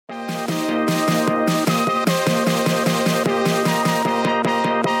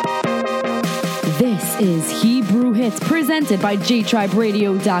is Hebrew Hits, presented by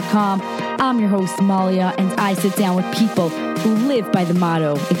jtriberadio.com. I'm your host, Malia, and I sit down with people who live by the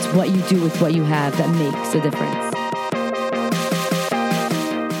motto, it's what you do with what you have that makes a difference.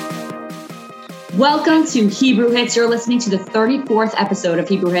 Welcome to Hebrew Hits. You're listening to the 34th episode of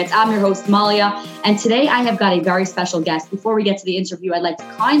Hebrew Hits. I'm your host, Malia, and today I have got a very special guest. Before we get to the interview, I'd like to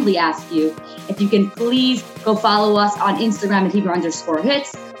kindly ask you if you can please go follow us on Instagram at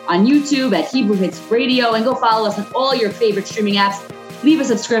Hebrew_Hits, on YouTube at Hebrew Hits Radio, and go follow us on all your favorite streaming apps. Leave a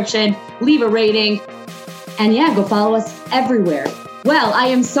subscription, leave a rating, and go follow us everywhere. Well, I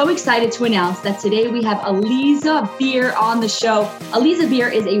am so excited to announce that today we have Aliza Beer on the show. Aliza Beer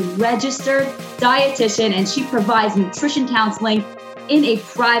is a registered dietitian, and she provides nutrition counseling in a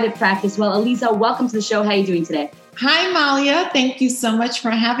private practice. Well, Aliza, welcome to the show. How are you doing today? Hi, Malia. Thank you so much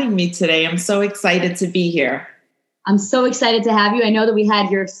for having me today. I'm so excited to be here. I'm so excited to have you. I know that we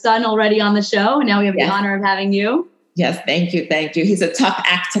had your son already on the show, and now we have the honor of having you. Yes, thank you. Thank you. He's a tough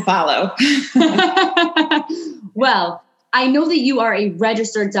act to follow. Well, I know that you are a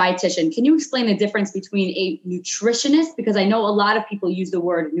registered dietitian. Can you explain the difference between a nutritionist? Because I know a lot of people use the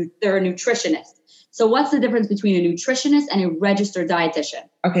word, they're a nutritionist. So what's the difference between a nutritionist and a registered dietitian?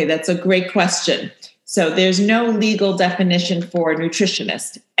 Okay, that's a great question. So there's no legal definition for a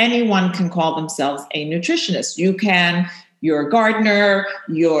nutritionist. Anyone can call themselves a nutritionist. You're a gardener,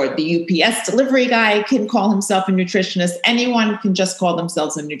 the UPS delivery guy can call himself a nutritionist. Anyone can just call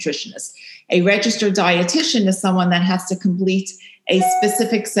themselves a nutritionist. A registered dietitian is someone that has to complete a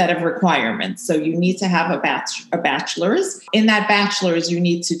specific set of requirements. So you need to have a bachelor's. In that bachelor's, you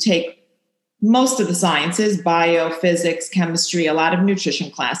need to take most of the sciences, bio, physics, chemistry, a lot of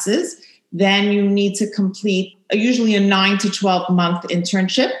nutrition classes. Then you need to complete usually a 9 to 12 month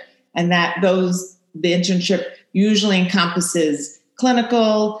internship. And the internship usually encompasses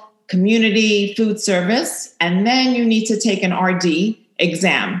clinical, community, food service. And then you need to take an RD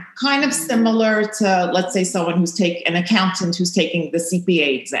exam, kind of similar to, let's say, an accountant who's taking the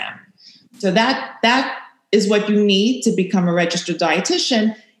CPA exam. So that is what you need to become a registered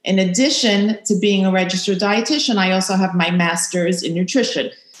dietitian. In addition to being a registered dietitian, I also have my master's in nutrition.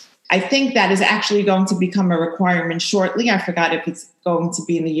 I think that is actually going to become a requirement shortly. I forgot if it's going to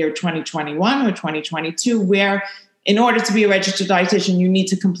be in the year 2021 or 2022, where in order to be a registered dietitian, you need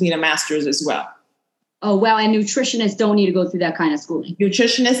to complete a master's as well. Oh, wow. And nutritionists don't need to go through that kind of schooling.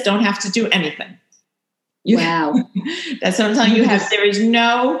 Nutritionists don't have to do anything. Wow. That's what I'm telling you. There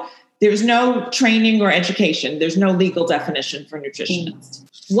is no training or education. There's no legal definition for nutritionists.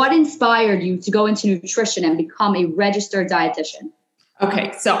 What inspired you to go into nutrition and become a registered dietitian?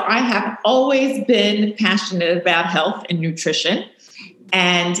 Okay, so I have always been passionate about health and nutrition.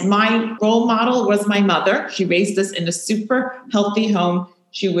 And my role model was my mother. She raised us in a super healthy home.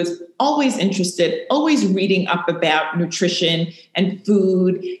 She was always interested, always reading up about nutrition and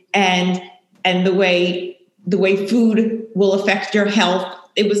food and the way food will affect your health.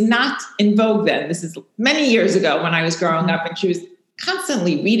 It was not in vogue then. This is many years ago when I was growing up, and she was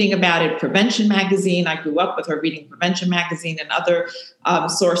constantly reading about it. Prevention magazine. I grew up with her reading Prevention magazine and other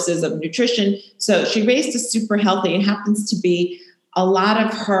sources of nutrition. So she raised us super healthy. It happens to be a lot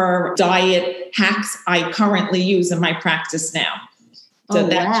of her diet hacks I currently use in my practice now. So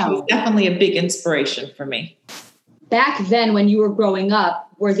she was definitely a big inspiration for me. Back then, when you were growing up,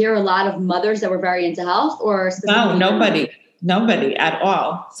 were there a lot of mothers that were very into health, or no, nobody at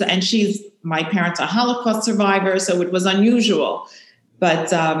all. So, and my parents are Holocaust survivors, so it was unusual.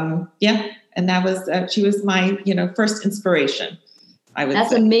 But and that was she was my first inspiration.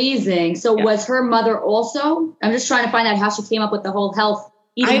 That's amazing. So was her mother also? I'm just trying to find out how she came up with the whole health.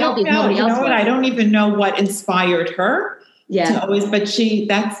 I don't know. I don't even know what inspired her. Yeah. But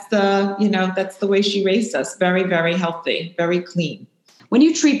that's the way she raised us. Very, very healthy, very clean. When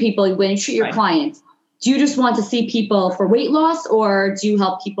you treat your clients, do you just want to see people for weight loss, or do you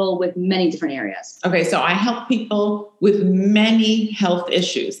help people with many different areas? Okay, so I help people with many health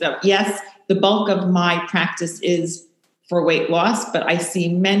issues. So yes, the bulk of my practice is for weight loss, but I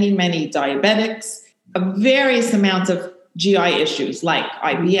see many, many diabetics, various amounts of GI issues like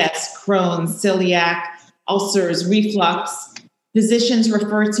IBS, Crohn's, celiac, ulcers, reflux. Physicians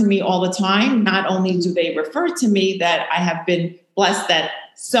refer to me all the time. Not only do they refer to me, that I have been blessed that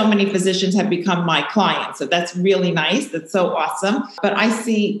so many physicians have become my clients. So that's really nice. That's so awesome. But I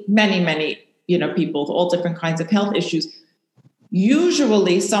see many, many, people with all different kinds of health issues.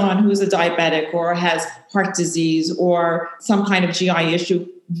 Usually someone who's a diabetic or has heart disease or some kind of GI issue,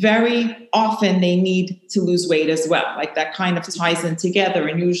 very often they need to lose weight as well. Like that kind of ties in together.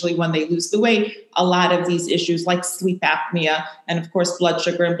 And usually when they lose the weight, a lot of these issues like sleep apnea and of course blood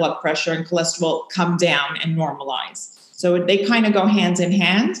sugar and blood pressure and cholesterol come down and normalize. So they kind of go hand in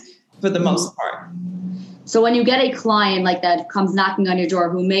hand for the most part. So when you get a client like that comes knocking on your door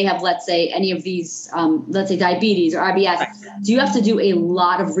who may have, let's say, any of these, let's say diabetes or IBS, do you have to do a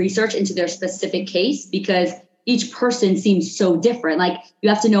lot of research into their specific case? Because each person seems so different. Like you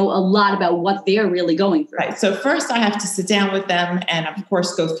have to know a lot about what they're really going through. Right. So first I have to sit down with them and of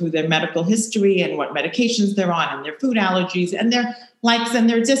course go through their medical history and what medications they're on and their food allergies and their likes and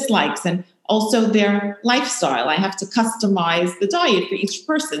their dislikes and also their lifestyle. I have to customize the diet for each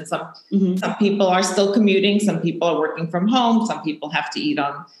person. Some people are still commuting. Some people are working from home. Some people have to eat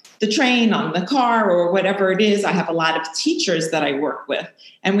on the train, on the car, or whatever it is. I have a lot of teachers that I work with.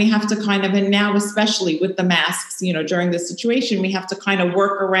 And we have to kind of, and now especially with the masks, during this situation, we have to kind of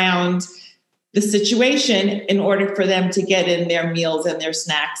work around the situation in order for them to get in their meals and their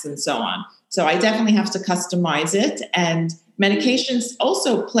snacks and so on. So I definitely have to customize it. And medications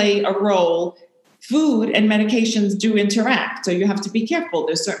also play a role. Food and medications do interact. So you have to be careful.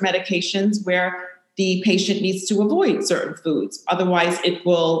 There's certain medications where the patient needs to avoid certain foods. Otherwise, it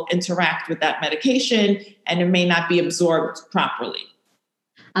will interact with that medication and it may not be absorbed properly.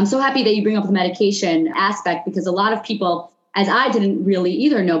 I'm so happy that you bring up the medication aspect because a lot of people, as I didn't really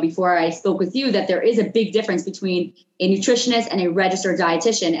either know before I spoke with you, that there is a big difference between a nutritionist and a registered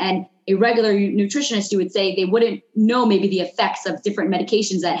dietitian. And a regular nutritionist, you would say they wouldn't know maybe the effects of different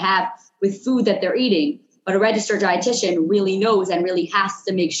medications that have with food that they're eating. But a registered dietitian really knows and really has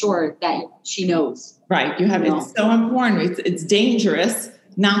to make sure that she knows. Right. It's so important. It's dangerous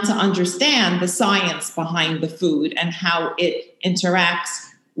not to understand the science behind the food and how it interacts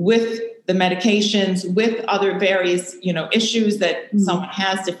with the medications, with other various, issues that someone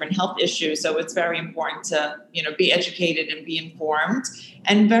has, different health issues. So it's very important to, be educated and be informed.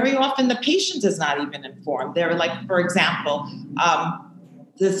 And very often the patient is not even informed. They're like, for example,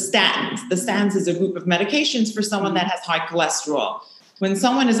 the statins. The statins is a group of medications for someone that has high cholesterol. When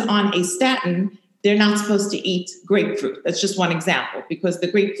someone is on a statin, they're not supposed to eat grapefruit. That's just one example, because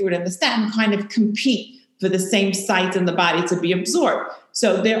the grapefruit and the statin kind of compete for the same site in the body to be absorbed.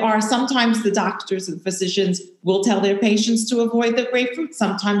 So there are sometimes the doctors and physicians will tell their patients to avoid the grapefruit.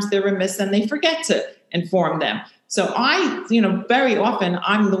 Sometimes they're remiss and they forget to inform them. So very often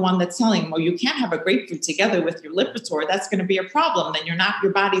I'm the one that's telling them, well, you can't have a grapefruit together with your Lipitor. That's going to be a problem. Then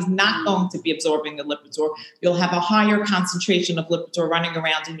your body's not going to be absorbing the Lipitor. You'll have a higher concentration of Lipitor running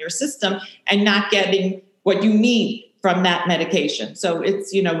around in your system and not getting what you need from that medication. So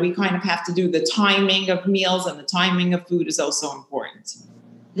it's, we kind of have to do the timing of meals, and the timing of food is also important.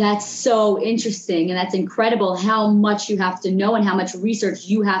 That's so interesting. And that's incredible how much you have to know and how much research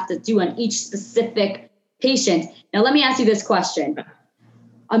you have to do on each specific patient. Now, let me ask you this question.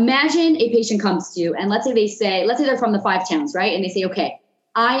 Imagine a patient comes to you and let's say they're from the 5 towns, right? And they say, okay,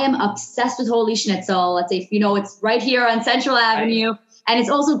 I am obsessed with Holy Schnitzel. Let's say, it's right here on Central Avenue. And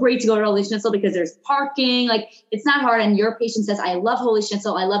it's also great to go to Holy Schnitzel because there's parking. Like, it's not hard. And your patient says, I love Holy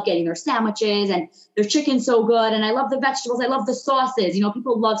Schnitzel. I love getting their sandwiches and their chicken's so good. And I love the vegetables. I love the sauces.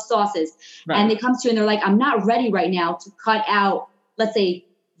 People love sauces. Right. And they come to you and they're like, I'm not ready right now to cut out, let's say,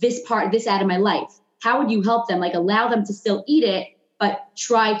 this out of my life. How would you help them? Like, allow them to still eat it, but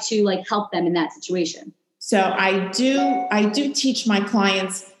try to help them in that situation. So I do teach my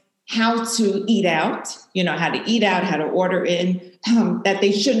clients how to eat out, how to eat out, how to order in, that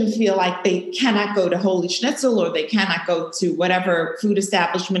they shouldn't feel like they cannot go to Holy Schnitzel or they cannot go to whatever food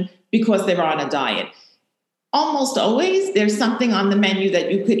establishment because they're on a diet. Almost always there's something on the menu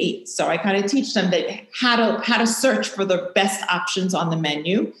that you could eat. So I kind of teach them that how to search for the best options on the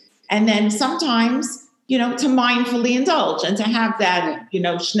menu. And then sometimes, to mindfully indulge and to have that,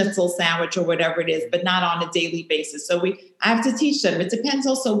 schnitzel sandwich or whatever it is, but not on a daily basis. So I have to teach them. It depends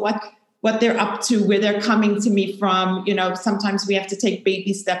also what they're up to, where they're coming to me from. Sometimes we have to take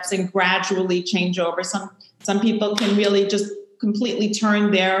baby steps and gradually change over. Some people can really just completely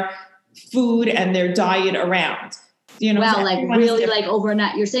turn their food and their diet around. Really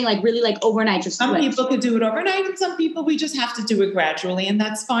overnight. You're saying really overnight. Just some people could do it overnight, and some people we just have to do it gradually, and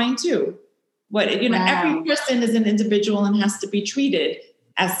that's fine too. Every person is an individual and has to be treated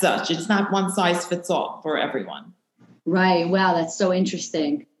as such. It's not one size fits all for everyone. Right. Wow, that's so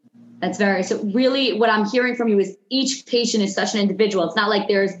interesting. So really what I'm hearing from you is each patient is such an individual. It's not like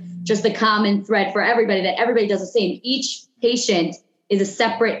there's just a common thread for everybody, that everybody does the same. Each patient is a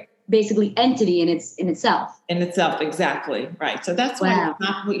separate basically entity in itself. In itself, exactly. Right. So that's why it's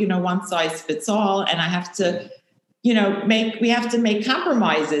not, one size fits all. And I have to, we have to make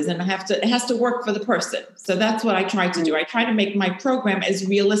compromises, and it has to work for the person. So that's what I try to do. I try to make my program as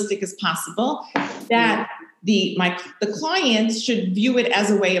realistic as possible, that the clients should view it as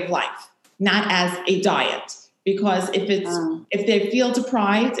a way of life, not as a diet. Because if they feel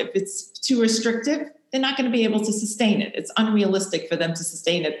deprived, if it's too restrictive, they're not going to be able to sustain it. It's unrealistic for them to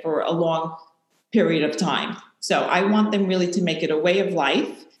sustain it for a long period of time. So I want them really to make it a way of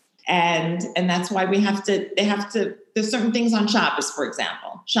life. And that's why there's certain things on Shabbos, for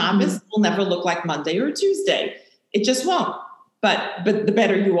example. Shabbos will never look like Monday or Tuesday. It just won't. But the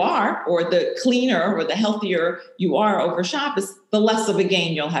better you are, or the cleaner or the healthier you are over Shabbos, the less of a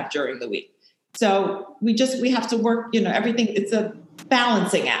gain you'll have during the week. So we have to work, everything. It's a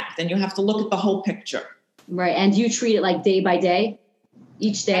balancing act, and you have to look at the whole picture. Right. And you treat it like day by day,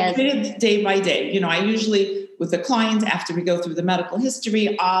 each day? I treat it day by day. I usually, with the client, after we go through the medical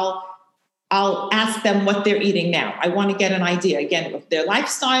history, I'll ask them what they're eating now. I want to get an idea, again, of their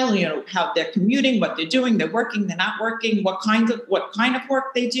lifestyle, how they're commuting, what they're doing, they're working, they're not working, what kind of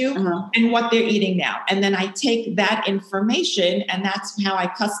work they do, and what they're eating now. And then I take that information, and that's how I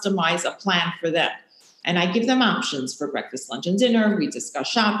customize a plan for them. And I give them options for breakfast, lunch, and dinner. We discuss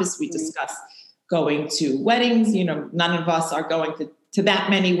Shabbos. We discuss going to weddings. None of us are going to that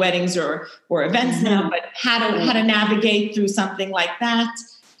many weddings or events now, but how to navigate through something like that.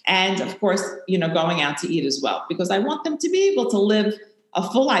 And of course, going out to eat as well, because I want them to be able to live a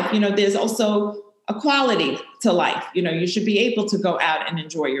full life. There's also a quality to life. You should be able to go out and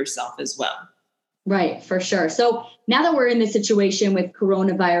enjoy yourself as well. Right, for sure. So now that we're in this situation with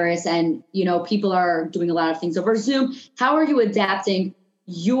coronavirus and, people are doing a lot of things over Zoom, how are you adapting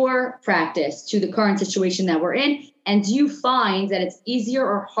your practice to the current situation that we're in? And do you find that it's easier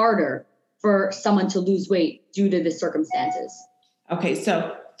or harder for someone to lose weight due to the circumstances? Okay,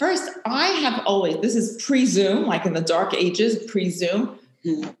 so first, I have always, this is pre-Zoom, like in the dark ages, pre-Zoom.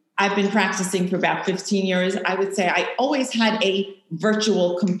 I've been practicing for about 15 years. I would say I always had a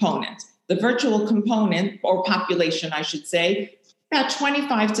virtual component. The virtual component, or population, I should say, about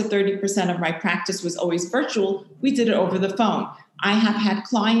 25 to 30% of my practice was always virtual. We did it over the phone. I have had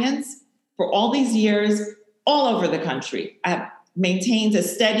clients for all these years all over the country. I've maintained a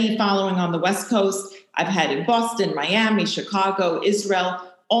steady following on the West Coast. I've had in Boston, Miami, Chicago, Israel,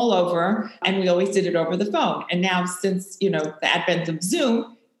 all over, and we always did it over the phone. And now, since the advent of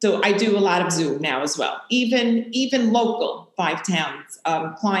Zoom, so I do a lot of Zoom now as well. Even local 5 towns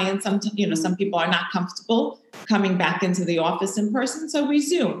clients. Some people are not comfortable coming back into the office in person, so we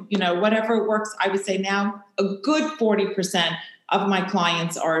Zoom. Whatever works. I would say now a good 40% of my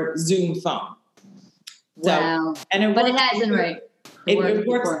clients are Zoom phone. Wow! And it hasn't, right? It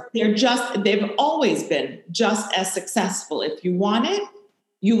works. They've always been just as successful. If you want it,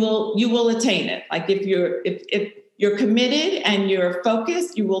 you will attain it. Like if you're committed and you're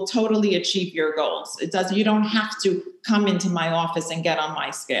focused, you will totally achieve your goals. You don't have to come into my office and get on my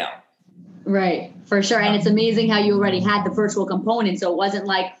scale. Right, for sure. And it's amazing how you already had the virtual component. So it wasn't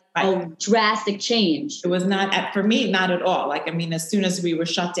like a drastic change. It was not, for me, not at all. As soon as we were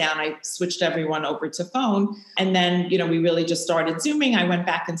shut down, I switched everyone over to phone. And then, we really just started Zooming. I went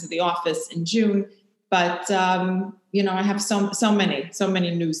back into the office in June. But, I have so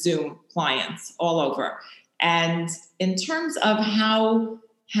many new Zoom clients all over. And in terms of how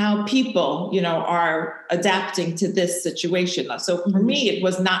people, are adapting to this situation. So for me, it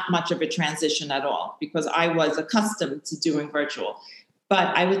was not much of a transition at all because I was accustomed to doing virtual.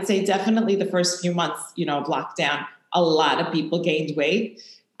 But I would say definitely the first few months, of lockdown, a lot of people gained weight,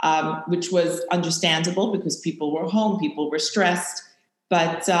 which was understandable because people were home, people were stressed.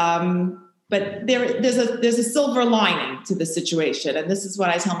 But there's a silver lining to the situation. And this is what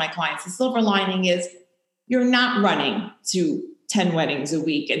I tell my clients. The silver lining is you're not running to 10 weddings a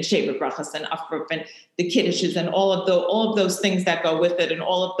week and Sheva Brachas and Afrop and the Kiddushes and all of those things that go with it and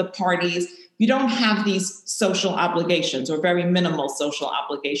all of the parties. You don't have these social obligations or very minimal social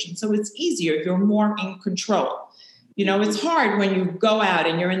obligations. So it's easier. You're more in control. It's hard when you go out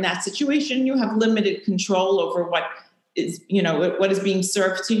and you're in that situation. You have limited control over what is being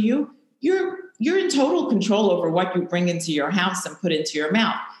served to you. You're in total control over what you bring into your house and put into your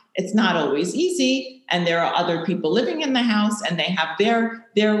mouth. It's not always easy. And there are other people living in the house and they have their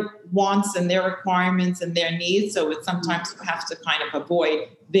wants and their requirements and their needs. So it's sometimes you have to kind of avoid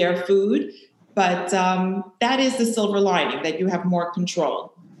their food. But that is the silver lining, that you have more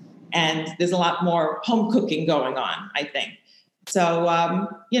control. And there's a lot more home cooking going on, I think. So,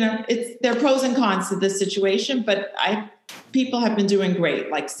 there are pros and cons to this situation, but people have been doing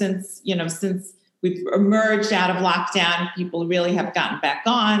great. Like since we've emerged out of lockdown, people really have gotten back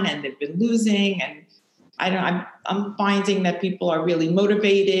on and they've been losing. And I'm finding that people are really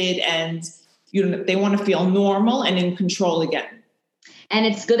motivated and they want to feel normal and in control again. And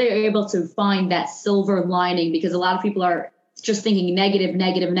it's good that you're able to find that silver lining, because a lot of people are just thinking negative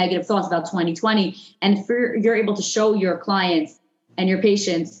thoughts about 2020. And if you're able to show your clients and your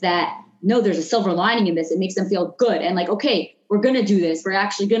patients that, no, there's a silver lining in this, it makes them feel good. And like, okay, we're going to do this. We're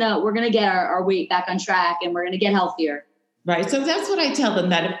actually going to get our weight back on track and we're going to get healthier. Right. So that's what I tell them,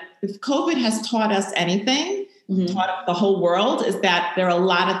 that if COVID has taught us anything, taught the whole world, is that there are a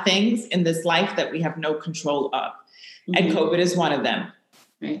lot of things in this life that we have no control of. And COVID is one of them.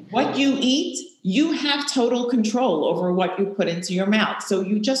 Right. What you eat, you have total control over what you put into your mouth. So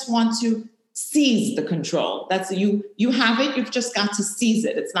you just want to seize the control. That's you have it. You've just got to seize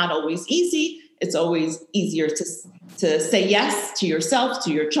it. It's not always easy. It's always easier to say yes to yourself,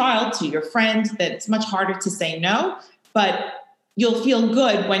 to your child, to your friend. That it's much harder to say no, but you'll feel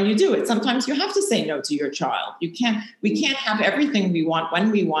good when you do it. Sometimes you have to say no to your child. We can't have everything we want when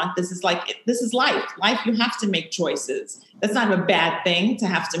we want. This is life. Life, you have to make choices. That's not a bad thing to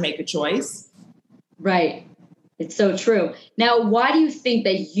have to make a choice. Right. It's so true. Now, why do you think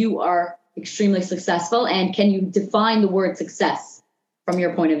that you are extremely successful? And can you define the word success from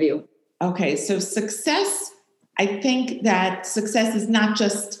your point of view? Okay. So success, I think that success is not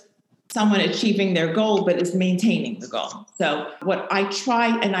just someone achieving their goal, but is maintaining the goal. So what I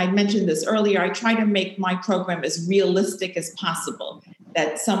try, and I mentioned this earlier, I try to make my program as realistic as possible,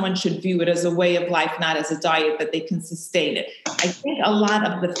 that someone should view it as a way of life, not as a diet, that they can sustain it. I think a lot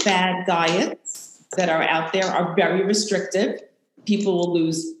of the fad diets that are out there are very restrictive. People will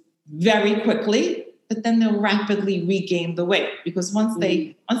lose very quickly, but then they'll rapidly regain the weight, because once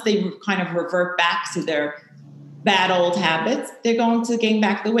they kind of revert back to their bad old habits, they're going to gain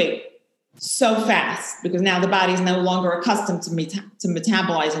back the weight so fast, because now the body's no longer accustomed to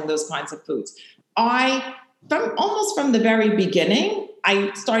metabolizing those kinds of foods. From the very beginning,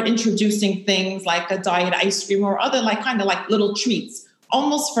 I start introducing things like a diet ice cream or other kind of little treats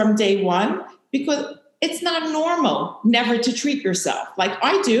almost from day one, because it's not normal never to treat yourself. Like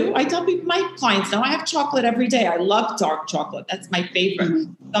I do. I tell people, my clients know I have chocolate every day. I love dark chocolate. That's my favorite.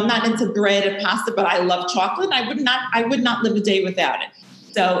 Mm-hmm. I'm not into bread and pasta, but I love chocolate. I would not live a day without it.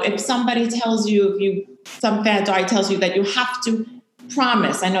 So if somebody tells you, some fad diet tells you that you have to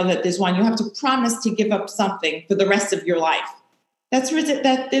promise, I know that there's one, you have to promise to give up something for the rest of your life.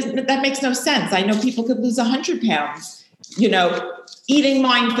 That makes no sense. I know people could lose 100 pounds, indulging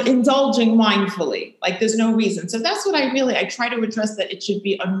mindfully. Like there's no reason. So that's what I try to address, that it should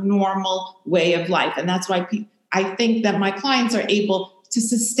be a normal way of life. And that's why I think that my clients are able to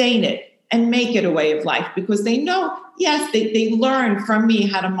sustain it and make it a way of life, because they know, yes, they learn from me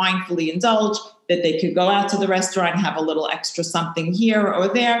how to mindfully indulge, that they could go out to the restaurant, have a little extra something here or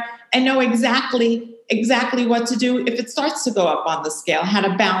there, and know exactly what to do if it starts to go up on the scale, how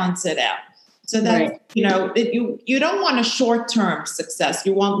to balance it out. So that, right. You don't want a short-term success.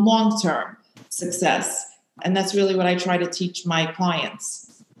 You want long-term success. And that's really what I try to teach my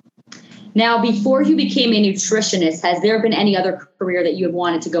clients. Now, before you became a nutritionist, has there been any other career that you have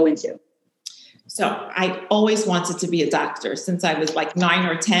wanted to go into? So I always wanted to be a doctor since I was 9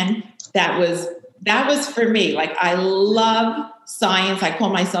 or 10. That was for me. I love science. I call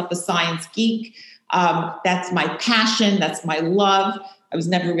myself a science geek. That's my passion. That's my love. I was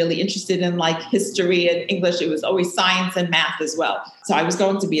never really interested in history and English. It was always science and math as well. So I was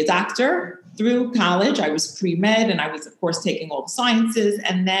going to be a doctor through college. I was pre-med and I was, of course, taking all the sciences.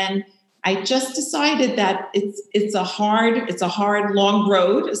 And then I just decided that it's a hard, long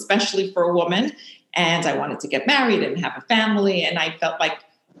road, especially for a woman. And I wanted to get married and have a family. And I felt like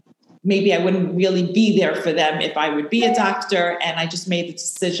maybe I wouldn't really be there for them if I would be a doctor. And I just made the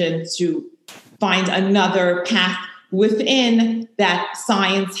decision to find another path within that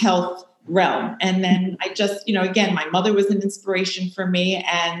science health realm. And then I just, again, my mother was an inspiration for me.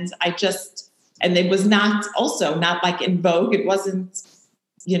 And it was not in vogue. It wasn't,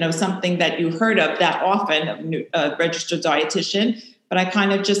 something that you heard of that often, a registered dietitian, but I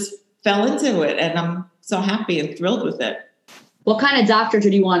kind of just fell into it and I'm so happy and thrilled with it. What kind of doctor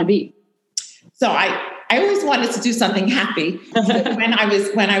did you want to be? So I always wanted to do something happy. So when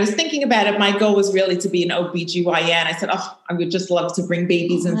I was thinking about it, my goal was really to be an OBGYN. I said, I would just love to bring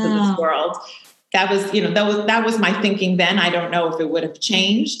babies into this world. That was my thinking then. I don't know if it would have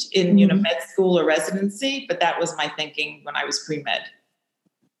changed in, med school or residency, but that was my thinking when I was pre-med.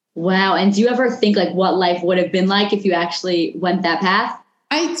 Wow. And do you ever think what life would have been like if you actually went that path?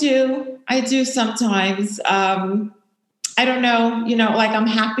 I do sometimes. I don't know, like I'm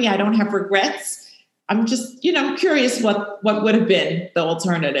happy. I don't have regrets. I'm just, curious what would have been the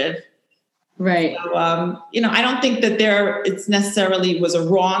alternative. Right. So, I don't think that it's necessarily was a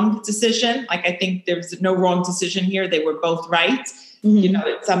wrong decision. Like, I think there's no wrong decision here. They were both right. Mm-hmm.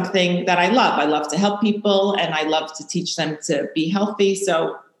 It's something that I love. I love to help people and I love to teach them to be healthy.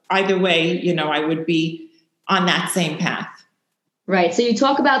 So either way, I would be on that same path. Right. So you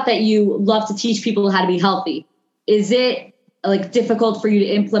talk about that you love to teach people how to be healthy. Is it like difficult for you to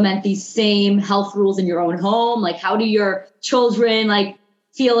implement these same health rules in your own home? Like, how do your children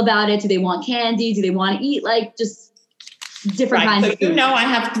feel about it? Do they want candy? Do they want to eat just different kinds of food? I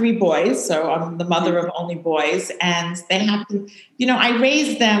have 3 boys, so I'm the mother of only boys, and they have to, I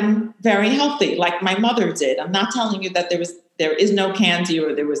raised them very healthy, like my mother did. I'm not telling you that there is no candy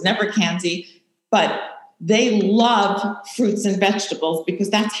or there was never candy, but they love fruits and vegetables because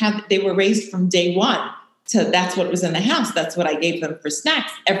that's how they were raised from day one. So that's what was in the house. That's what I gave them for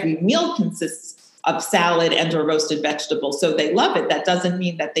snacks. Every meal consists of salad and or roasted vegetables. So they love it. That doesn't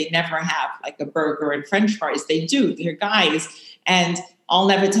mean that they never have like a burger and French fries. They do. They're guys. And I'll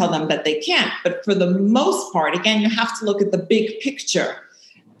never tell them that they can't. But for the most part, again, you have to look at the big picture.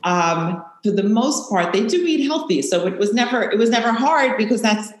 For the most part, they do eat healthy. So it was never hard because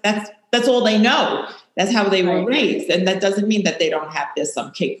that's all they know. That's how they were raised. And that doesn't mean that they don't have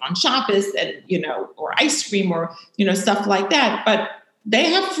some cake on Shabbos and, or ice cream or, stuff like that. But they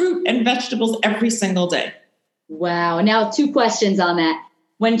have fruit and vegetables every single day. Wow. Now, 2 questions on that.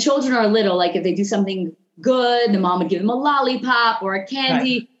 When children are little, like if they do something good, the mom would give them a lollipop or a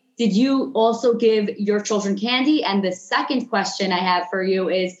candy. Right. Did you also give your children candy? And the second question I have for you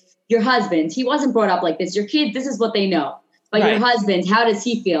is your husband. He wasn't brought up like this. Your kids, this is what they know. But Your husband, how does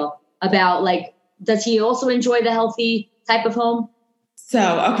he feel about does he also enjoy the healthy type of home?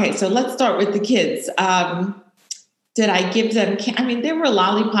 So let's start with the kids. Did I give them, there were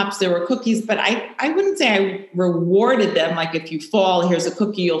lollipops, there were cookies, but I wouldn't say I rewarded them. Like if you fall, here's a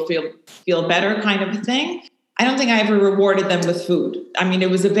cookie, you'll feel better kind of a thing. I don't think I ever rewarded them with food. It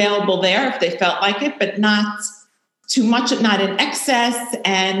was available there if they felt like it, but not too much, not in excess.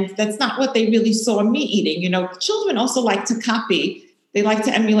 And that's not what they really saw me eating. Children also like to copy. They like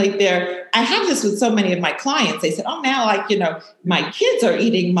to emulate I have this with so many of my clients. They said, oh, now my kids are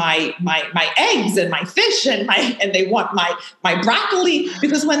eating my eggs and my fish and they want my broccoli,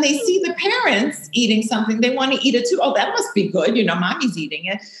 because when they see the parents eating something, they want to eat it too. Oh, that must be good. Mommy's eating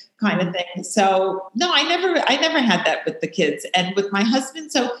it kind of thing. So no, I never had that with the kids and with my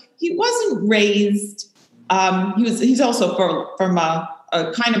husband. So he wasn't raised. He's also from a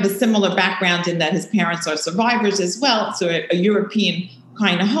kind of a similar background in that his parents are survivors as well. So a European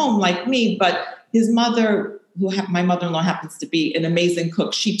kind of home like me, but his mother, my mother-in-law happens to be an amazing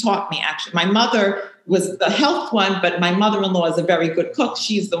cook. She taught me actually. My mother was the health one, but my mother-in-law is a very good cook.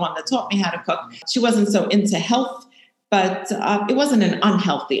 She's the one that taught me how to cook. She wasn't so into health, but it wasn't an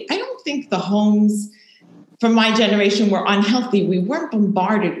unhealthy. I don't think the homes from my generation were unhealthy. We weren't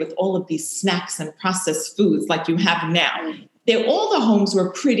bombarded with all of these snacks and processed foods like you have now. All the homes were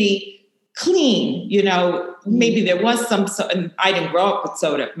pretty clean, maybe there was some, and I didn't grow up with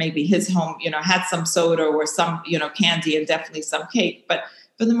soda. Maybe his home, had some soda or some, candy and definitely some cake. But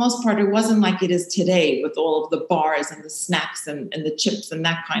for the most part, it wasn't like it is today with all of the bars and the snacks and the chips and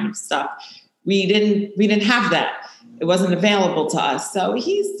that kind of stuff. We didn't have that. It wasn't available to us. So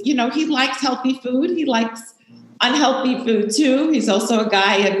he likes healthy food. He likes unhealthy food too. He's also a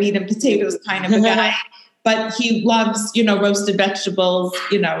guy, a meat and potatoes kind of a guy. But he loves, roasted vegetables,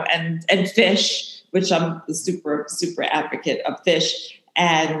 and fish, which I'm a super, super advocate of fish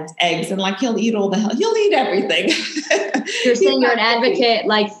and eggs. And he'll eat he'll eat everything. You're saying you're an advocate,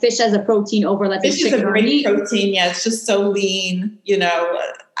 like fish as a protein over, let's say, chicken or meat? Fish is a great protein. Yeah, it's just so lean.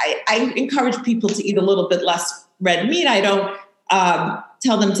 I encourage people to eat a little bit less red meat. I don't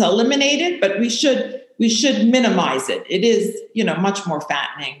tell them to eliminate it, but we should minimize it. It is, much more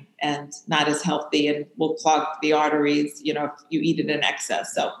fattening and not as healthy and will clog the arteries, if you eat it in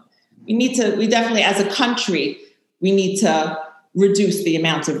excess. So we definitely, as a country, we need to reduce the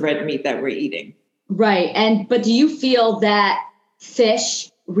amount of red meat that we're eating. Right. But do you feel that fish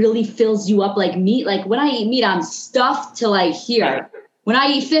really fills you up like meat? Like when I eat meat, I'm stuffed till I hear. Right. When I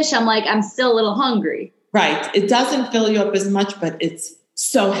eat fish, I'm still a little hungry. Right. It doesn't fill you up as much, but it's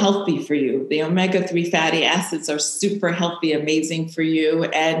so healthy for you. The omega-3 fatty acids are super healthy, amazing for you.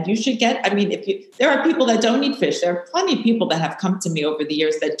 And you should get, there are people that don't eat fish. There are plenty of people that have come to me over the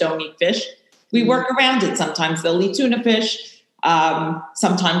years that don't eat fish. We work around it. Sometimes they'll eat tuna fish.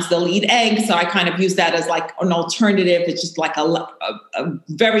 Sometimes they'll eat eggs. So I kind of use that as like an alternative. It's just like a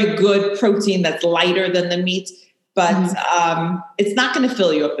very good protein that's lighter than the meat. but it's not going to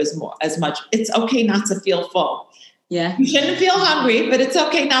fill you up as much. It's okay not to feel full. Yeah. You shouldn't feel hungry, but it's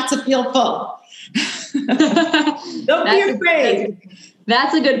okay not to feel full. Don't be afraid.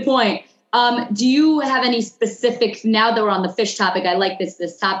 That's a good point. Do you have any specific, now that we're on the fish topic, I like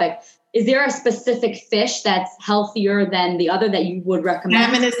this topic. Is there a specific fish that's healthier than the other that you would recommend?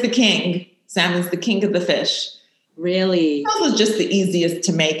 Salmon is the king. Salmon's the king of the fish. Really? It's just the easiest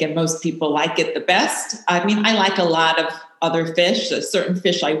to make, and most people like it the best. I mean, I like a lot of other fish. There's certain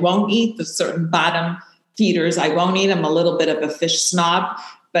fish I won't eat. There's certain bottom feeders I won't eat. I'm a little bit of a fish snob.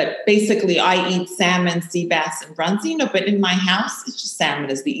 But basically, I eat salmon, sea bass, and bronzino. But in my house, it's just salmon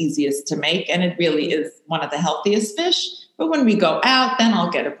is the easiest to make. And it really is one of the healthiest fish. But when we go out, then I'll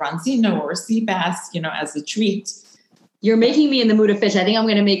get a bronzino or a sea bass, as a treat. You're making me in the mood of fish. I think I'm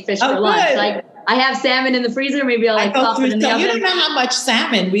going to make fish for lunch. Like, I have salmon in the freezer. Maybe I'll pop it in the oven. You don't know how much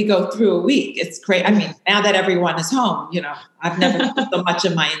salmon we go through a week. It's crazy. I mean, now that everyone is home, I've never cooked so much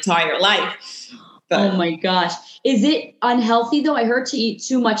in my entire life. But, oh my gosh. Is it unhealthy though? I heard to eat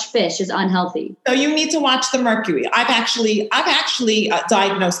too much fish is unhealthy. So you need to watch the mercury. I've actually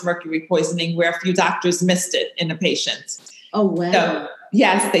diagnosed mercury poisoning where a few doctors missed it in a patient. Oh, wow. So,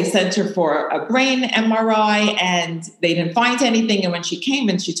 yes, they sent her for a brain MRI and they didn't find anything. And when she came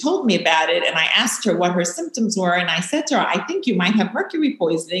and she told me about it and I asked her what her symptoms were, and I said to her, I think you might have mercury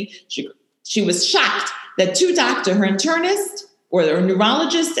poisoning. She was shocked that two doctors, her internist or her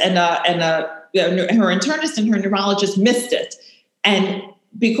neurologist her internist and her neurologist missed it. And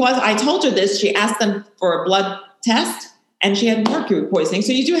because I told her this, she asked them for a blood test and she had mercury poisoning.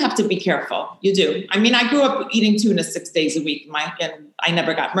 So you do have to be careful. You do. I mean, I grew up eating tuna 6 days a week and I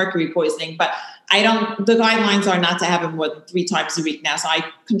never got mercury poisoning, but the guidelines are not to have it more than 3 times a week now. So I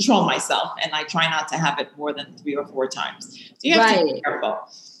control myself and I try not to have it more than 3 or 4 times. So you have to be careful.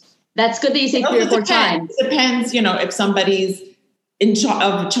 That's good that you say 3 or 4 times. It depends, if somebody's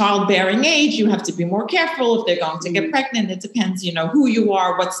of childbearing age, you have to be more careful if they're going to get pregnant. It depends, who you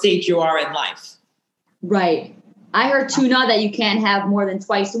are, what stage you are in life. Right. I heard tuna that you can't have more than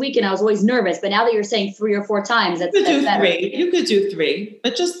twice a week, and I was always nervous. But now that you're saying 3 or 4 times, that's better. You could do 3,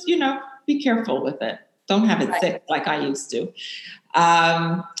 but just, be careful with it. Don't have it sick like I used to.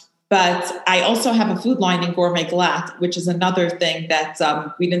 But I also have a food line in Gourmet Glatt, which is another thing that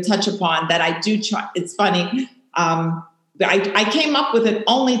we didn't touch upon that I do try. It's funny. I came up with it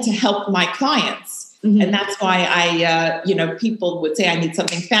only to help my clients. Mm-hmm. And that's why people would say I need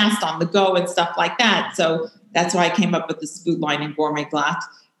something fast on the go and stuff like that. So that's why I came up with this food line in Gourmet Glatt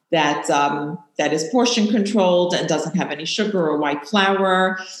that is portion controlled and doesn't have any sugar or white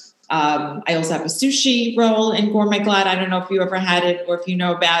flour. I also have a sushi roll in Gourmet Glatt. I don't know if you ever had it or if you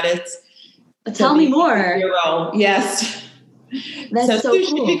know about it. Tell me more. Roll. Yes. That's so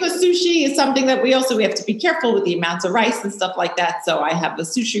sushi, cool. Because sushi is something that we have to be careful with the amounts of rice and stuff like that. So I have the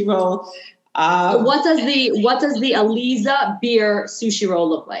sushi roll. What does the Aliza beer sushi roll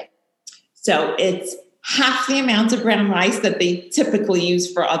look like? So it's half the amount of brown rice that they typically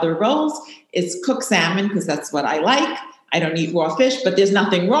use for other rolls. It's cooked salmon because that's what I like. I don't eat raw fish, but there's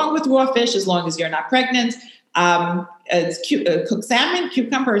nothing wrong with raw fish as long as you're not pregnant. It's cooked salmon,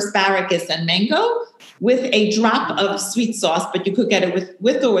 cucumber, asparagus, and mango with a drop of sweet sauce, but you could get it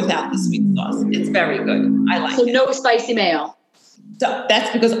with or without the sweet sauce. It's very good. I like it. So no spicy mayo. So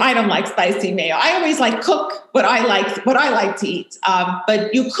that's because I don't like spicy mayo. I always cook what I like to eat.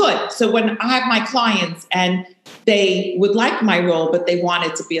 But you could. So when I have my clients and they would like my roll, but they want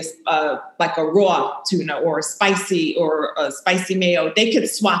it to be like a raw tuna or a spicy mayo, they could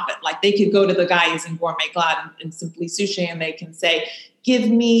swap it. Like they could go to the guys in Gourmet Glatt and Simply Sushi and they can say, give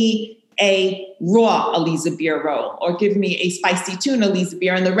me a raw Aliza beer roll or give me a spicy tuna Aliza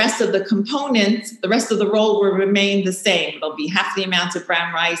beer, and the rest of the components, the rest of the roll will remain the same. It'll be half the amount of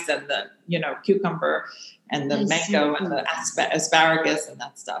brown rice and the cucumber and the mango and the asparagus and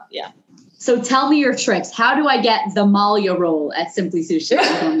that stuff. Yeah. So tell me your tricks. How do I get the Malia roll at Simply Sushi?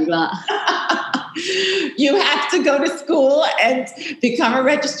 You have to go to school and become a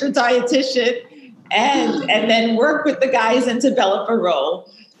registered dietitian and then work with the guys and develop a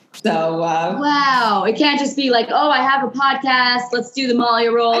roll. So wow, it can't just be like, oh, I have a podcast, let's do the Malia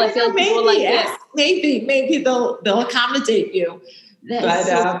roll. I feel like people like this. Maybe they'll accommodate you. That's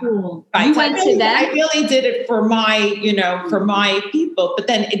so cool. Right. You went to that? I really did it for my people, but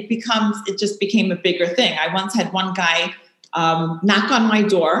then it just became a bigger thing. I once had one guy knock on my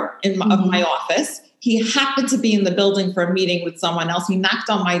door of my office. He happened to be in the building for a meeting with someone else. He knocked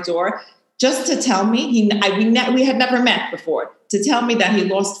on my door just to tell me we had never met before, to tell me that he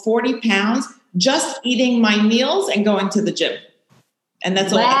lost 40 pounds just eating my meals and going to the gym. And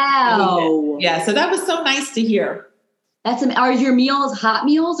that's all. Wow. Yeah. So that was so nice to hear. Are your meals hot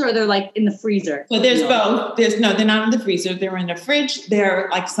meals or they're like in the freezer? So there's both. They're not in the freezer. They're in the fridge. They're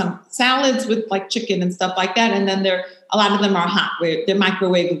like some salads with like chicken and stuff like that. And then a lot of them are hot. They're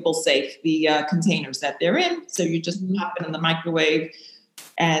microwavable safe, the containers that they're in. So you just pop it in the microwave.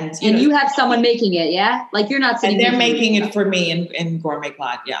 And you have someone making it, yeah? Like you're not sitting. And they're making it for me in Gourmet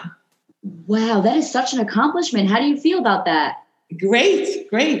Glad, yeah. Wow, that is such an accomplishment. How do you feel about that? Great.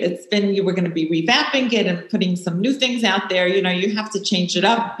 We're going to be revamping it and putting some new things out there. You have to change it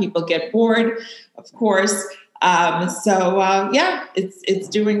up. People get bored, of course. It's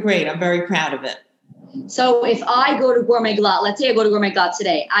doing great. I'm very proud of it. So if I go to Gourmet Glad, let's say I go to Gourmet Glad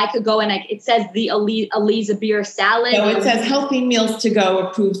today, I could go and it says the Aliza beer salad. So it says healthy meals to go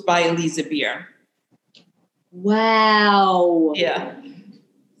approved by Aliza beer. Wow. Yeah.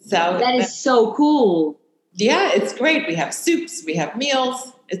 So that is so cool. Yeah, it's great. We have soups, we have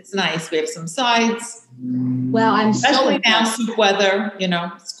meals. It's nice. We have some sides. Wow, I'm especially so now, soup weather.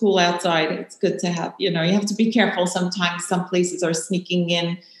 It's cool outside. It's good to have. You have to be careful. Sometimes some places are sneaking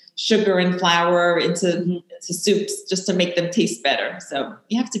in sugar and flour into soups just to make them taste better. So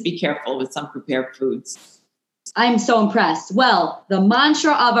you have to be careful with some prepared foods. I'm so impressed. Well, the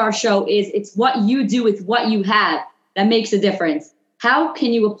mantra of our show is it's what you do with what you have that makes a difference. How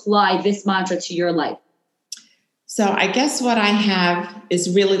can you apply this mantra to your life? So I guess what I have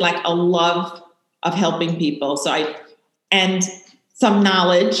is really like a love of helping people. And some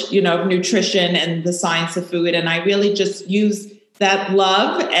knowledge, of nutrition and the science of food. And I really just use that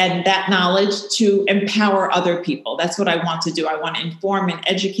love and that knowledge to empower other people. That's what I want to do. I want to inform and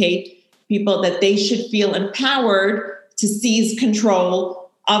educate people that they should feel empowered to seize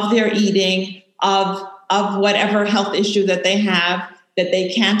control of their eating, of whatever health issue that they have, that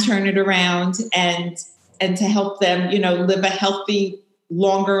they can turn it around and to help them, live a healthy,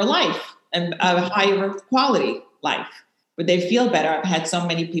 longer life and a higher quality life where they feel better. I've had so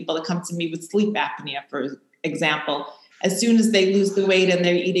many people that come to me with sleep apnea, for example. As soon as they lose the weight and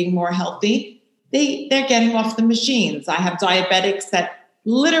they're eating more healthy, they're getting off the machines. I have diabetics that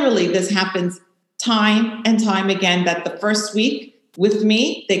literally this happens time and time again, that the first week with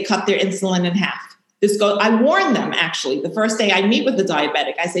me, they cut their insulin in half. I warn them, actually, the first day I meet with the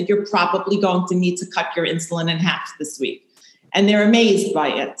diabetic, I said, you're probably going to need to cut your insulin in half this week. And they're amazed by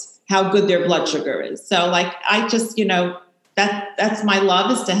it, how good their blood sugar is. So I just, that's my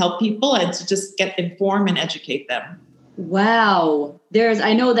love, is to help people and to just get informed and educate them. Wow.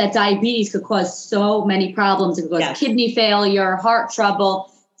 I know that diabetes could cause so many problems. It could cause kidney failure, heart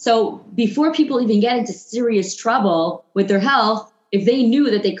trouble. So before people even get into serious trouble with their health, if they knew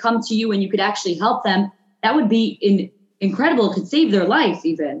that they come to you and you could actually help them, that would be incredible. It could save their life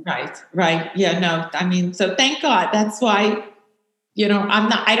even. Right. Yeah, no, so thank God. That's why,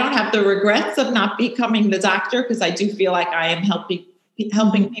 I don't have the regrets of not becoming the doctor, because I do feel like I am helping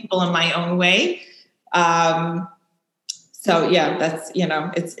people in my own way. So yeah, that's,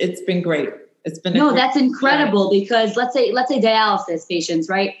 it's been great. It's been that's incredible, because let's say dialysis patients,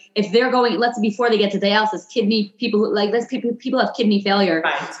 right? If they're going, before they get to dialysis, people have kidney failure.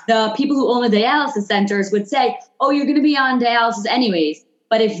 Right. The people who own the dialysis centers would say, oh, you're going to be on dialysis anyways.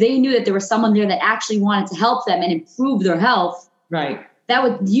 But if they knew that there was someone there that actually wanted to help them and improve their health, right,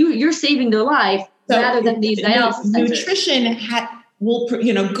 you're saving their life rather than these dialysis centers. Nutrition will,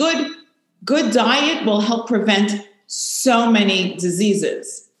 good diet will help prevent so many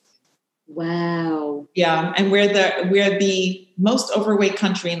diseases. Wow. Yeah. And we're the most overweight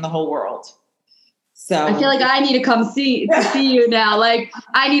country in the whole world. So I feel like I need to come see you now. Like,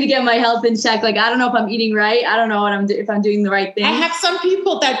 I need to get my health in check. Like, I don't know if I'm eating right. I don't know if I'm doing the right thing. I have some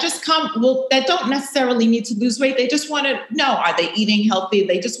people that just that don't necessarily need to lose weight. They just want to know, are they eating healthy?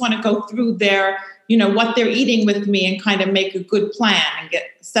 They just want to go through their, what they're eating with me and kind of make a good plan and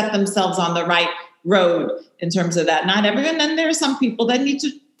set themselves on the right road in terms of that. Not everyone. Then there are some people that need to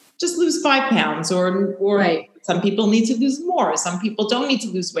just lose 5 pounds or right. Some people need to lose more. Some people don't need to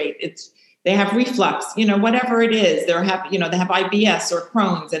lose weight. They have reflux, whatever it is. They have IBS or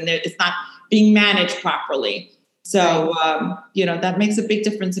Crohn's, and it's not being managed properly. So, that makes a big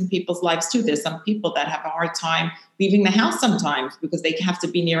difference in people's lives too. There's some people that have a hard time leaving the house sometimes because they have to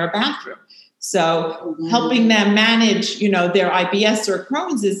be near a bathroom. So helping them manage, their IBS or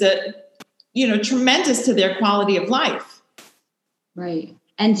Crohn's is tremendous to their quality of life. Right.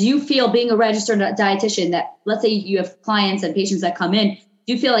 And do you feel, being a registered dietitian, that let's say you have clients and patients that come in,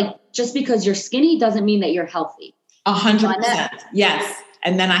 do you feel like just because you're skinny doesn't mean that you're healthy? 100%. Yes.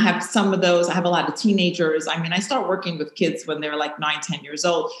 And then I have some of those. I have a lot of teenagers. I start working with kids when they're like 9, 10 years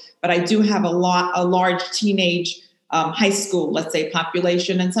old, but I do have a large teenage high school, let's say,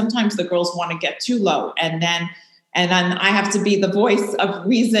 population. And sometimes the girls want to get too low. And then I have to be the voice of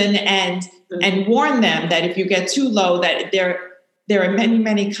reason and warn them that if you get too low, that there are many,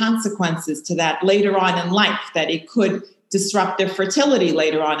 many consequences to that later on in life, that it could disrupt their fertility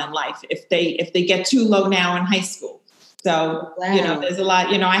later on in life if they get too low now in high school. So, Wow. There's a lot,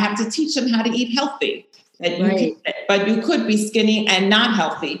 I have to teach them how to eat healthy, Right. but you could be skinny and not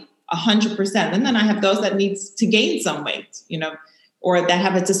healthy 100%. And then I have those that needs to gain some weight, or that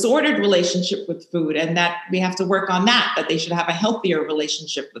have a disordered relationship with food, and that we have to work on that they should have a healthier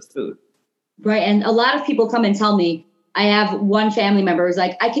relationship with food. Right. And a lot of people come and tell me, I have one family member who's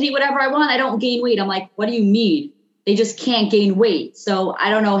like, I can eat whatever I want. I don't gain weight. I'm like, what do you mean? They just can't gain weight. So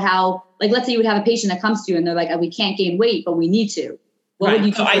I don't know how, like, let's say you would have a patient that comes to you and they're like, we can't gain weight, but we need to. What would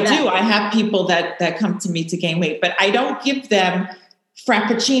you do? So I do. I have people that come to me to gain weight, but I don't give them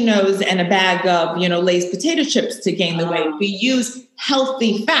frappuccinos and a bag of, Lay's potato chips to gain the weight. We use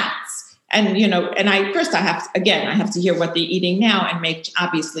healthy fats. And, I have to hear what they're eating now and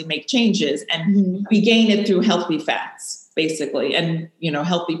obviously make changes. And we gain it through healthy fats, basically, and,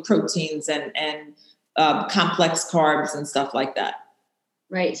 healthy proteins and complex carbs and stuff like that.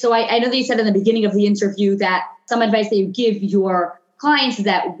 Right. So I know that you said in the beginning of the interview that some advice that you give your clients is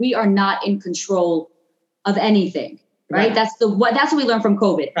that we are not in control of anything. Right. That's what we learned from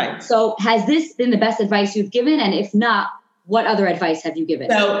COVID. Right. So has this been the best advice you've given? And if not, what other advice have you given?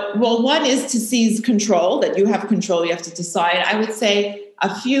 So, one is to seize control, that you have control. You have to decide. I would say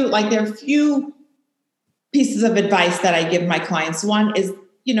there are a few pieces of advice that I give my clients. One is,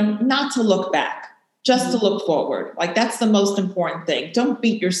 not to look back, just to look forward. Like, that's the most important thing. Don't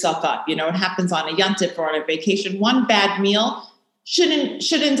beat yourself up. It happens on a yuntif or on a vacation. One bad meal shouldn't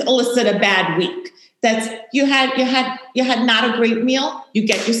elicit a bad week. That's you had not a great meal, you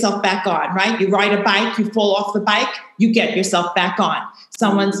get yourself back on, right? You ride a bike, you fall off the bike, you get yourself back on.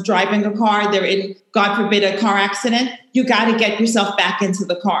 Someone's driving a car, they're in, God forbid, a car accident, you got to get yourself back into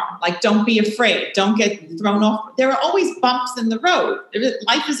the car. Like, don't be afraid. Don't get thrown off. There are always bumps in the road.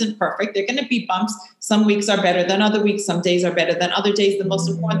 Life isn't perfect. There are going to be bumps. Some weeks are better than other weeks. Some days are better than other days. The most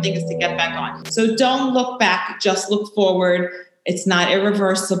important thing is to get back on. So don't look back, just look forward. It's not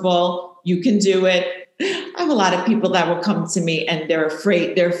irreversible. You can do it. I have a lot of people that will come to me and they're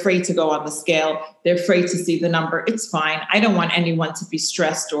afraid to go on the scale. They're afraid to see the number. It's fine. I don't want anyone to be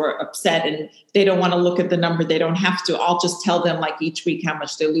stressed or upset, and they don't want to look at the number. They don't have to. I'll just tell them, like, each week how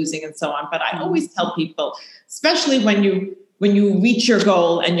much they're losing and so on. But I always tell people, especially when you reach your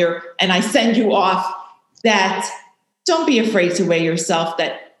goal and I send you off, that don't be afraid to weigh yourself.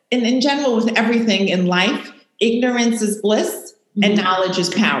 That in general, with everything in life, ignorance is bliss and knowledge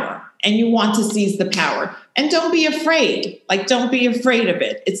is power. And you want to seize the power. And don't be afraid. Like, don't be afraid of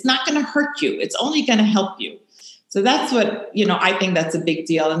it. It's not going to hurt you. It's only going to help you. So that's what, I think that's a big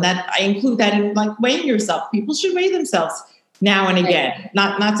deal. And that I include that in, like, weighing yourself. People should weigh themselves now and again.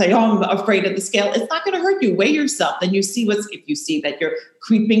 Not say, I'm afraid of the scale. It's not going to hurt you. Weigh yourself. Then you see if you see that you're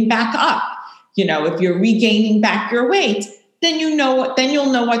creeping back up, if you're regaining back your weight, then you'll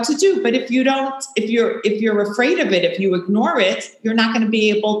know what to do. But if you're afraid of it, if you ignore it, you're not going to be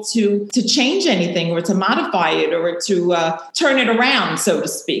able to change anything or to modify it or to turn it around, so to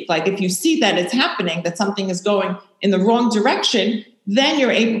speak. Like, if you see that it's happening, that something is going in the wrong direction, then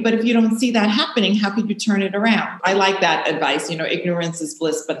you're able, but if you don't see that happening, how could you turn it around? I like that advice. Ignorance is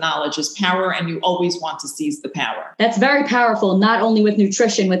bliss, but knowledge is power. And you always want to seize the power. That's very powerful, not only with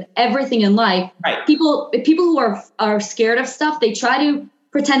nutrition, with everything in life. Right. People who are scared of stuff, they try to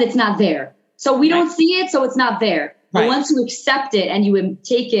pretend it's not there. So we don't see it, so it's not there. But once you accept it and you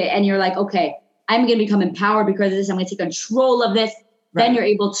take it and you're like, okay, I'm going to become empowered because of this. I'm going to take control of this. Then you're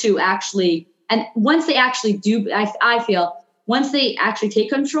able to actually, and once they actually do, I feel, once they actually take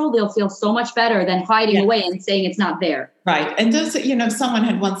control, they'll feel so much better than hiding away and saying it's not there. Right. And someone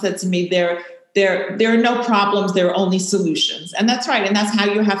had once said to me, there are no problems, there are only solutions. And that's right. And that's how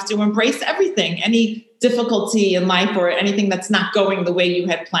you have to embrace everything. Any difficulty in life or anything that's not going the way you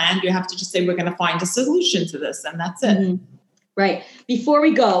had planned, you have to just say, we're going to find a solution to this. And that's it. Mm-hmm. Right. Before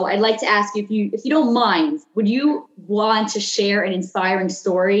we go, I'd like to ask you, if you don't mind, would you want to share an inspiring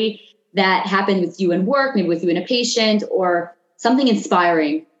story that happened with you in work, maybe with you and a patient, or something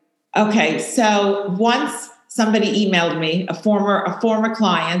inspiring? Okay. So once somebody emailed me, a former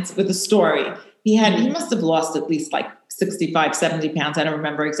client, with a story. He must have lost at least like 65, 70 pounds. I don't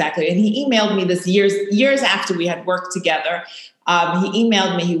remember exactly. And he emailed me this years after we had worked together. He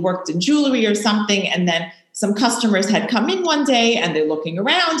emailed me, he worked in jewelry or something. And then some customers had come in one day and they're looking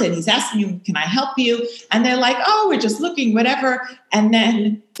around and he's asking you, can I help you? And they're like, oh, we're just looking, whatever. And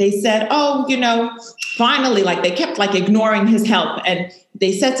then they said, oh, finally, like they kept like ignoring his help. And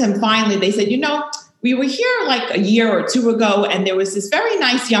they said to him, finally, they said, we were here like a year or two ago, and there was this very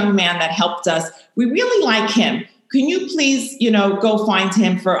nice young man that helped us. We really like him. Can you please, go find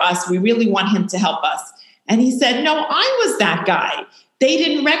him for us? We really want him to help us. And he said, no, I was that guy. They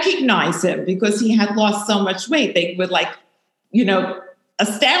didn't recognize him because he had lost so much weight. They were like,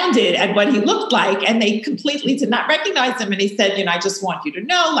 astounded at what he looked like, and they completely did not recognize him. And he said, I just want you to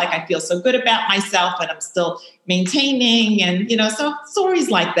know, like, I feel so good about myself and I'm still maintaining. And, so stories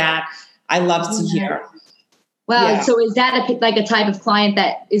like that, I love to hear. Wow. Yeah. So is that a type of client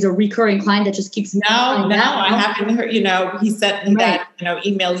that is a recurring client that just keeps? No, I haven't heard, he sent me that,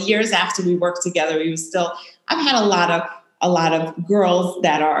 email years after we worked together. He was still, I've had a lot of girls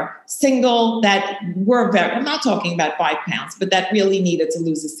that are single that were I'm not talking about 5 pounds, but that really needed to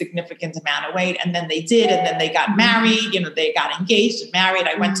lose a significant amount of weight. And then they did, and then they got married, they got engaged and married.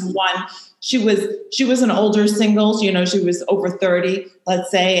 I went to one. She was an older single, she was over 30,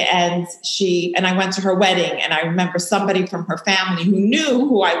 let's say. And I went to her wedding, and I remember somebody from her family who knew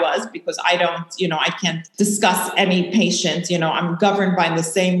who I was, because I don't, I can't discuss any patient, I'm governed by the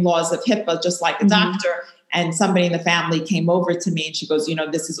same laws of HIPAA, just like a doctor. And somebody in the family came over to me and she goes,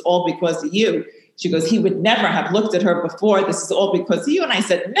 this is all because of you. She goes, he would never have looked at her before. This is all because of you. And I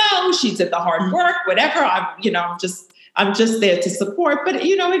said, no, she did the hard work, whatever. I'm just there to support, but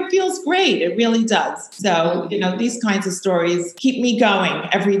it feels great. It really does. So, these kinds of stories keep me going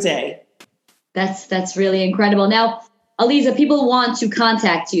every day. That's really incredible. Now, Aliza, people want to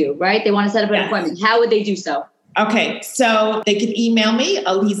contact you, right? They want to set up an appointment. How would they do so? Okay, so they can email me,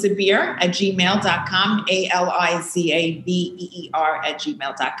 alizabeer@gmail.com,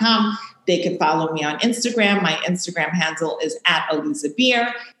 ALIZABEER@gmail.com. They can follow me on Instagram. My Instagram handle is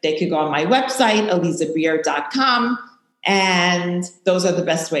 @alizabeer. They could go on my website, alizabeer.com. And those are the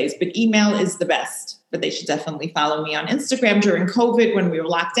best ways. But email is the best. But they should definitely follow me on Instagram. During COVID, when we were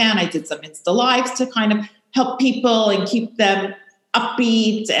locked down, I did some Insta Lives to kind of help people and keep them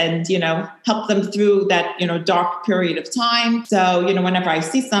upbeat and, help them through that, dark period of time. So, whenever I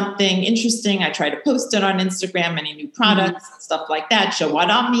see something interesting, I try to post it on Instagram, any new products, stuff like that, show what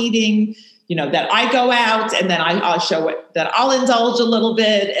I'm eating, that I go out, and then I'll show it, that I'll indulge a little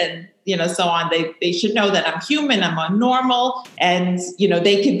bit, and, so on. They should know that I'm human, I'm normal, and,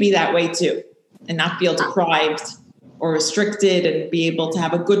 they could be that way too, and not feel deprived or restricted, and be able to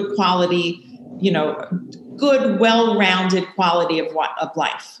have a good quality, good, well-rounded quality of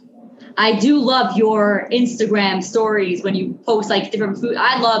life. I do love your Instagram stories when you post like different food.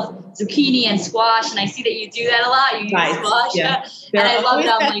 I love zucchini and squash, and I see that you do that a lot. You use squash, and I love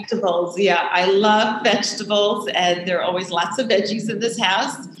them. Vegetables. I love vegetables, and there are always lots of veggies in this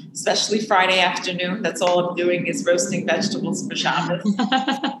house, especially Friday afternoon. That's all I'm doing is roasting vegetables for Shabbos.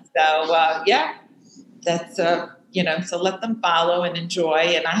 So that's so let them follow and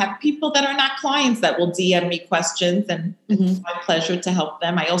enjoy. And I have people that are not clients that will DM me questions, and it's my pleasure to help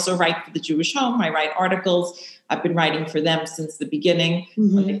them. I also write for the Jewish Home. I write articles. I've been writing for them since the beginning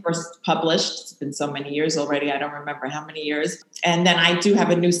when they first published. It's been so many years already. I don't remember how many years. And then I do have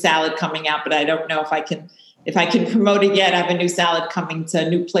a new salad coming out, but I don't know if I can promote it yet. I have a new salad coming to a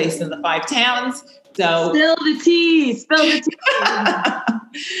new place in the 5 towns. So spill the tea. So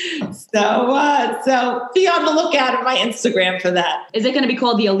be on the lookout on my Instagram for that. Is it going to be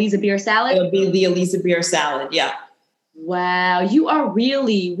called the Aliza Beer Salad? It'll be the Aliza Beer Salad. Yeah. Wow. You are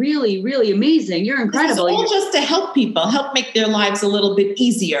really, really, really amazing. You're incredible. It's all just to help people, help make their lives a little bit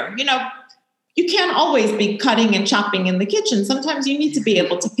easier. You can't always be cutting and chopping in the kitchen. Sometimes you need to be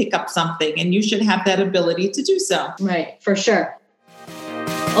able to pick up something, and you should have that ability to do so. Right. For sure.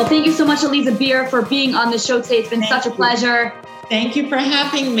 Well, thank you so much, Aliza Beer, for being on the show today. It's been such a pleasure. Thank you for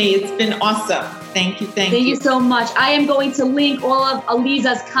having me. It's been awesome. Thank you. Thank you so much. I am going to link all of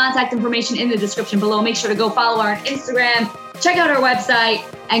Aliza's contact information in the description below. Make sure to go follow her on Instagram, check out her website,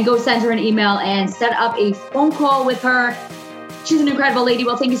 and go send her an email and set up a phone call with her. She's an incredible lady.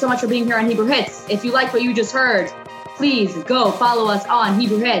 Well, thank you so much for being here on Hebrew Hits. If you like what you just heard, please go follow us on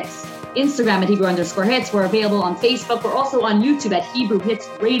Hebrew Hits. Instagram at Hebrew_hits. We're available on Facebook. We're also on YouTube at Hebrew Hits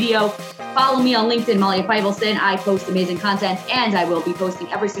Radio. Follow me on LinkedIn, Malia Feivelson. I post amazing content, and I will be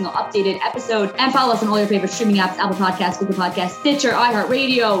posting every single updated episode. And follow us on all your favorite streaming apps: Apple Podcasts, Google Podcasts, Stitcher,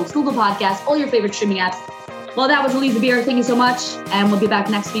 iHeartRadio, Google Podcasts, all your favorite streaming apps. Well, that was Aliza Beer. Thank you so much. And we'll be back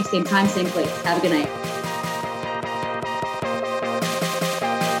next week, same time, same place. Have a good night.